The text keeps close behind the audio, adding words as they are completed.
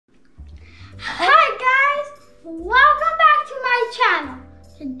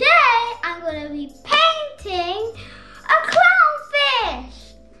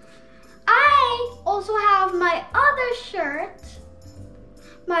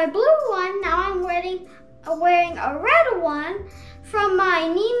my blue one, now I'm wearing a red one from my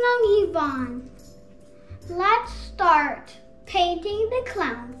Ninong Yvonne. Let's start painting the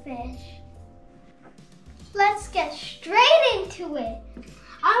clownfish. Let's get straight into it.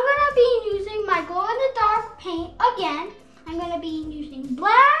 I'm going to be using my glow-in-the-dark paint again. I'm going to be using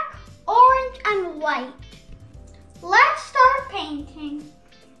black, orange, and white. Let's start painting.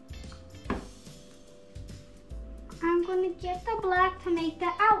 I'm going to get the black to make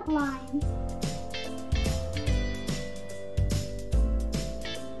the outline.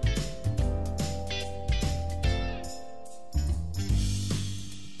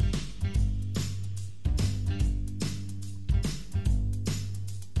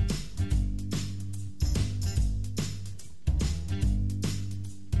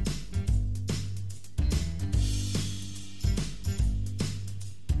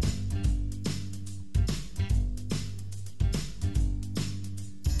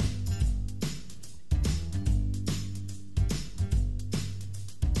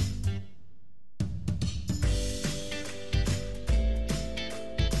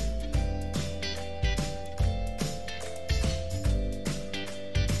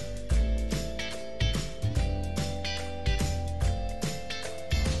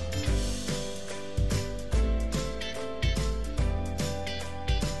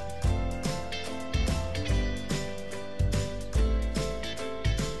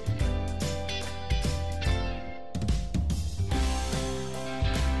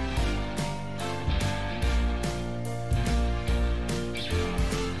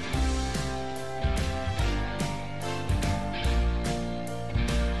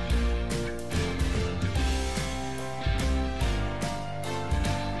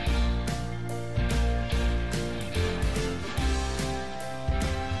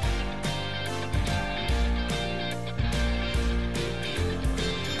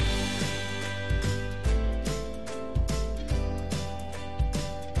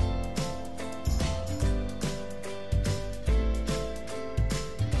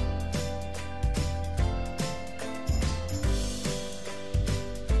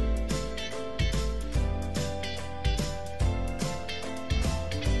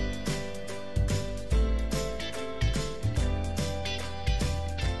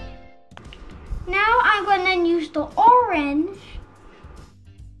 I'm going to use the orange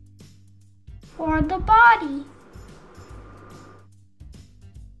for the body.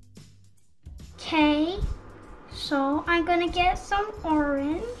 Okay, so I'm going to get some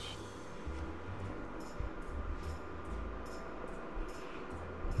orange.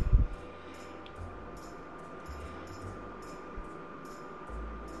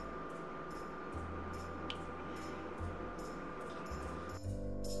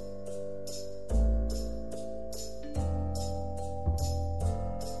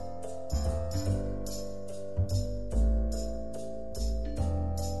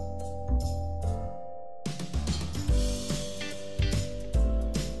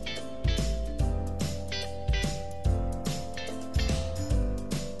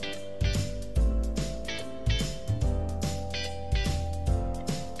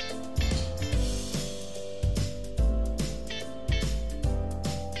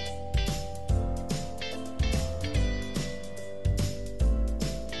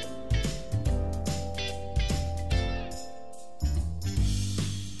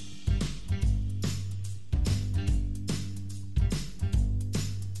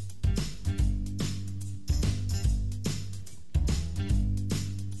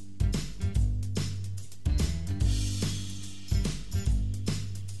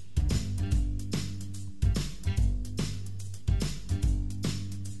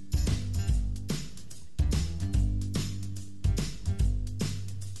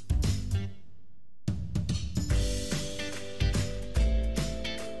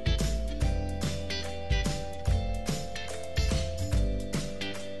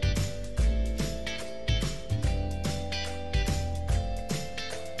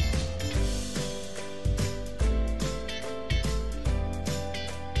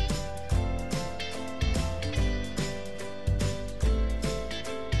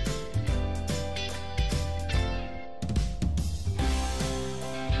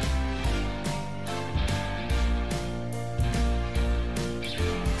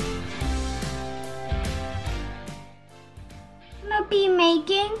 Be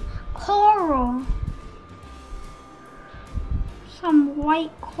making coral, some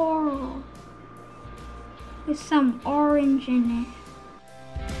white coral with some orange in it.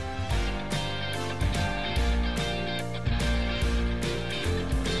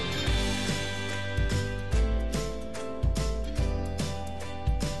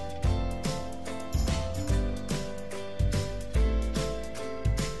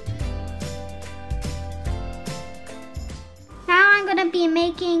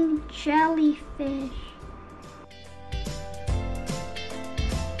 making jellyfish.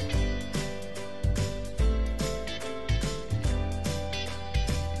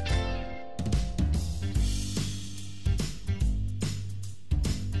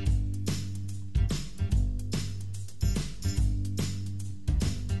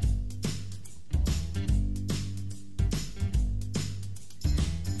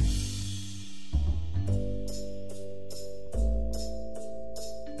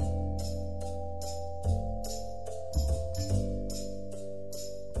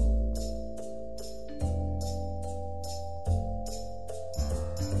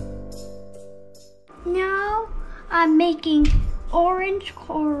 Now I'm making orange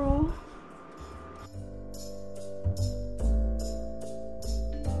coral.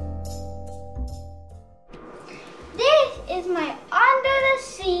 This is my under the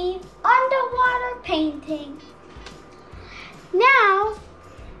sea underwater painting. Now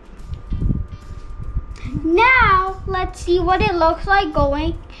let's see what it looks like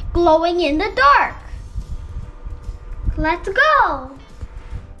glowing in the dark. Let's go.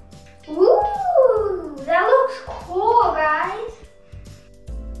 Ooh, that looks cool, guys.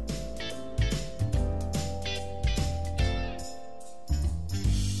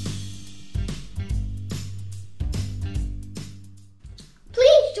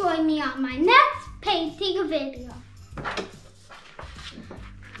 Please join me on my next painting video.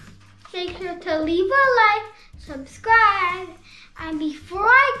 Make sure to leave a like, subscribe, and before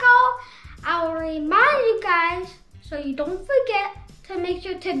I go, I will remind you guys so you don't forget to make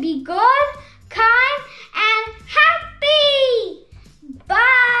sure to be good